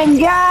on, Ryan,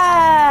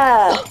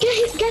 yeah!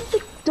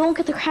 Don't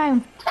get the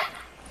crown.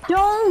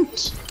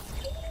 Don't.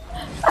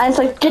 And it's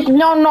like,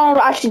 no,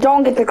 actually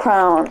don't get the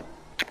crown.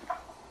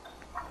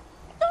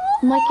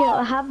 Michael,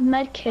 I have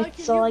med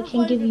kits, so I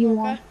can give you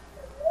one.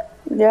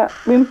 Yeah,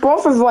 we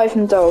both revive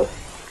him though.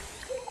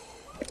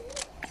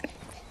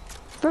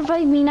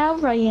 Revive me now,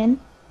 Ryan.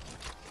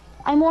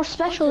 I'm more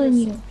special than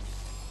you.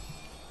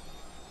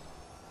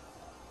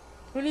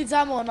 Who needs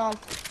ammo and all?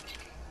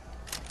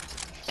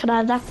 Can I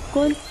have that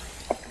good?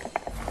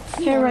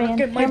 Here, Ryan.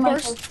 Okay, my Here, Michael.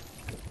 purse.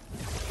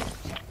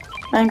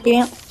 Thank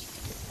you.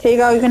 Here you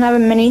go, you can have a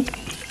mini.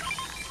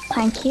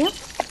 Thank you.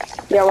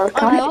 Yeah,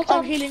 welcome.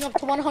 I'm healing up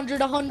to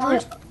 100.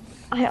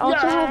 I also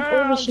have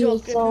I'm overshield,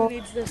 joking. so Who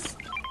needs this?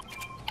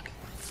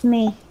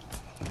 me.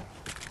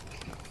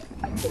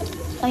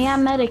 I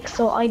am medic,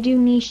 so I do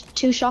need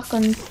 2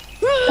 shotguns.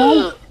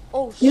 Oh,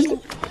 shoot.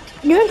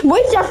 You just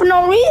wait there for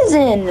no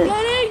reason.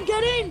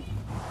 Get in!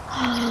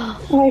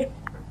 Like,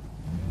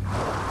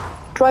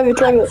 drive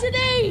it.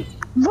 Today!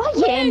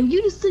 Ryan,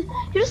 you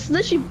just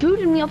literally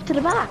booted me up to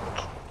the back.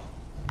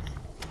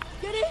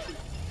 Get in!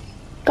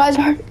 Guys,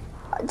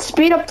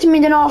 speed up to me,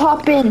 then I'll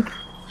hop in.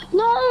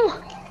 No!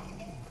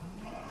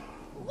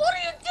 What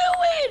are you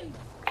doing?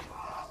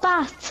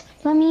 Fast!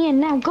 Let me in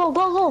now.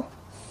 Go!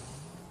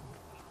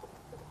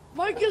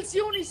 Michael's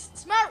the only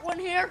smart one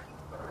here.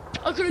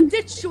 I could have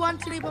ditched you,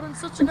 Anthony, but I'm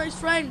such a nice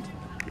friend.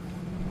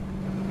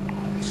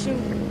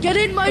 Shoot. Get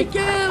in,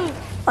 Michael!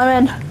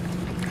 I'm in.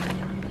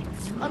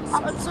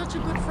 I'm such a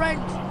good friend.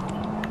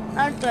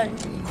 Aren't I?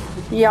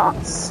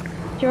 Yes.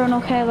 You're an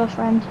okay little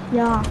friend.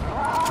 Yeah.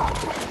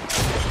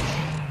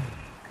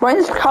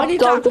 Ryan's I cup need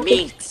dog. that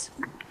meat.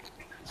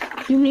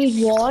 You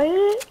need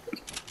what?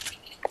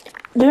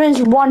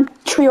 There's one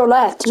trio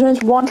left.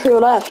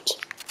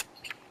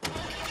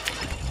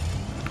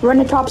 We're in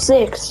the top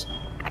 6.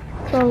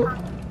 So,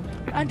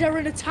 And they're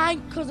in a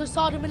tank because I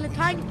saw them in a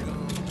tank.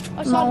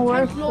 I No, saw the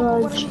we're tank logo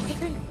when I fudged. was the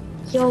thing.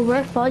 yo,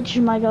 we're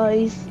fudged, my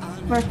guys.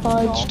 We're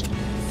fudged.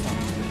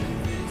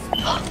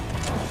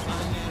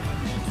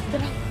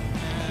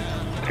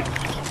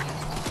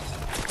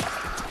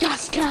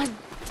 Gas can.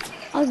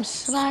 I'm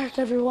smart,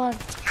 everyone.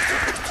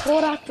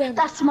 What happened?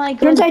 That's my You're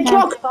gun. inside now.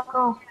 truck. Fuck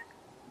off.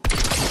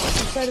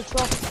 Inside the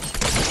truck.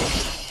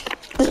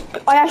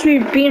 I actually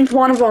beamed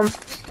one of them.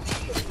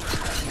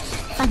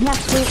 And he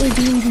absolutely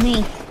beamed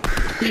me.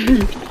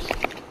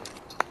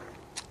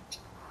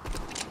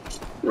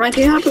 Ryan,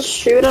 can you have to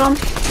shoot him?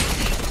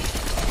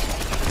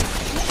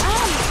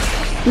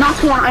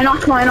 I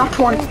knocked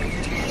one.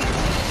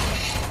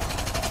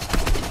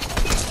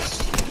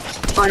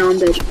 Oh no, I'm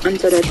dead. I'm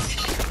so dead.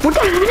 What the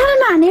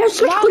hell, man? They're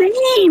such good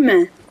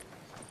aim.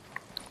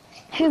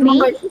 Who,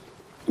 me?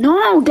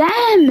 No,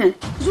 damn.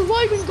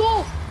 Revive and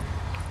go.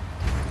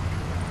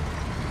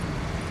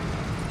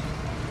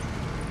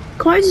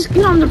 Can I just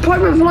get on the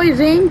part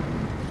reviving?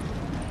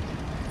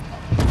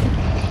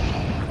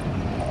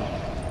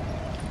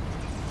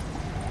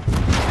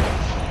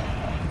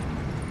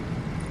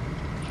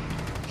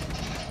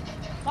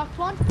 Back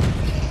one.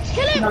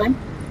 Kill him. Nine.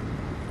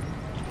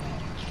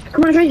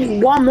 Come on, try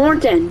just one more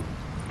then.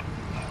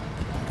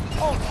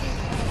 Oh,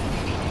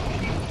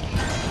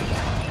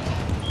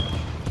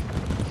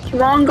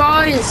 Come on,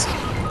 guys.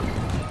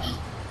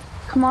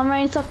 Come on,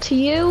 Ryan, it's up to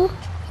you.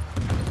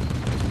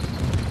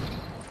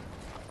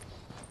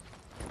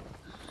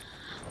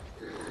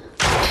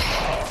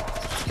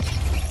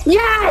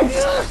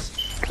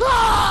 Yes!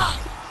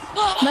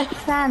 Make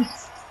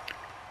sense.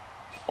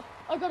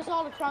 I got us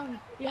all a crown.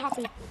 Be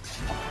happy.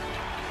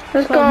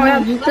 Let's go.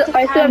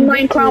 I still have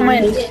 9 crown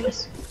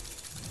wins.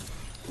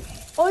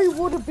 I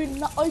would have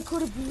been. I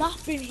could have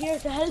not been here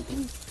to help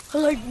you.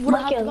 Cause I would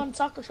have had to gone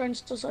soccer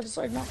trains, so I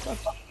decided not to.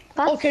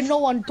 Okay, no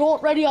one.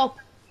 Don't ready up.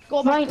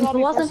 Go back Right, to if it lobby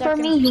wasn't for a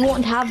for second. me, you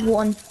wouldn't have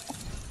one.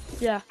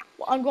 Yeah,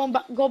 I'm going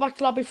back. Go back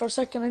to lobby for a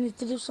second. I need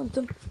to do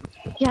something.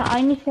 Yeah,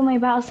 I need to get my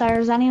battle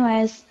stars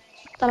anyways.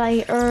 That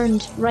I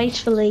earned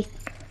rightfully.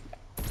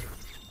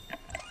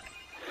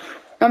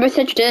 Remember, I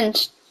said you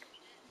didn't.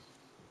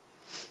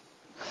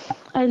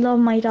 I love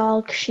my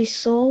dog. She's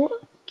so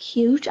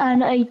cute,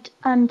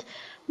 and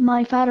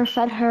my father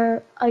fed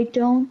her. I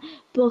don't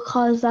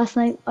because last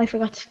night I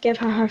forgot to give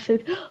her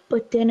food.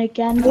 But then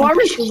again, What a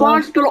when she was-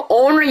 responsible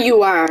owner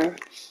you are.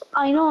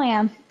 I know I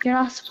am. You're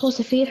not supposed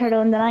to feed her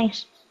though in the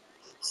night.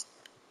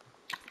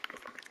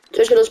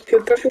 So she just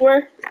poop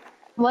everywhere?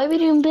 Why are we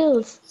doing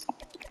bills?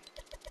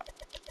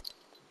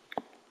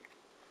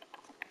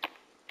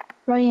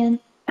 Ryan.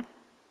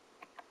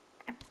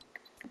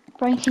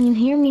 Brian, can you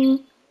hear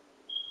me?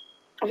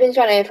 I think he's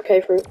gone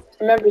AFK for it.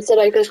 Remember, he said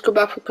I could go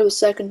back for a couple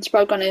seconds.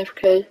 Probably gone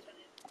AFK.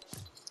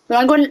 But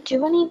I'm going to. Do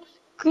you have any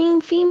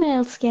green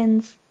female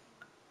skins?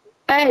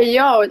 Hey,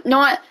 yo, know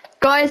what?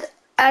 Guys,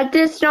 at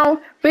this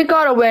note, we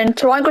gotta win.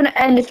 So I'm going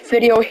to end this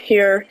video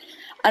here.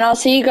 And I'll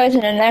see you guys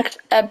in the next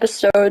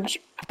episode.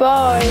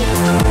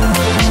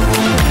 Bye.